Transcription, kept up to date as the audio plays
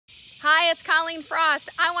Hi, it's Colleen Frost.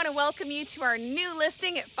 I want to welcome you to our new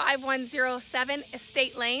listing at 5107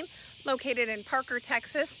 Estate Lane, located in Parker,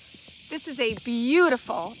 Texas. This is a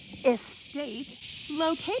beautiful estate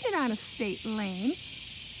located on Estate Lane,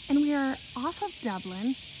 and we are off of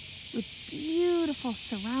Dublin with beautiful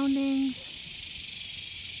surroundings,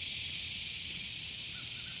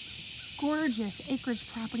 gorgeous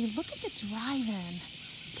acreage property. Look at the drive-in.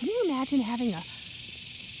 Can you imagine having a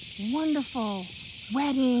wonderful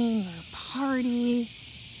wedding or party,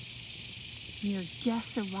 and your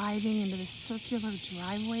guests arriving into the circular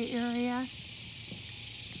driveway area?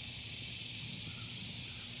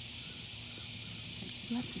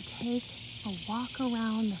 Let's take a walk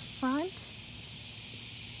around the front.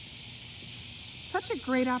 Such a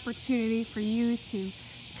great opportunity for you to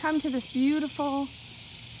come to this beautiful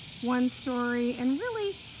one-story and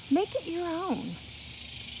really make it your own.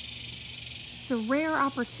 It's a rare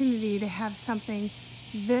opportunity to have something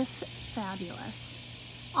this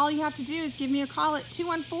fabulous. All you have to do is give me a call at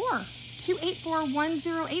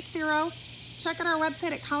 214-284-1080. Check out our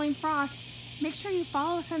website at Colleen Frost. Make sure you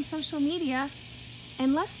follow us on social media,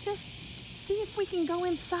 and let's just see if we can go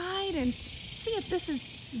inside and see if this is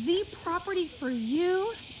the property for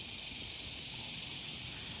you.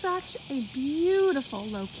 Such a beautiful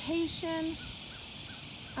location.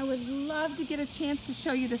 I would love to get a chance to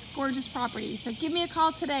show you this gorgeous property. So give me a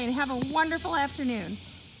call today and have a wonderful afternoon.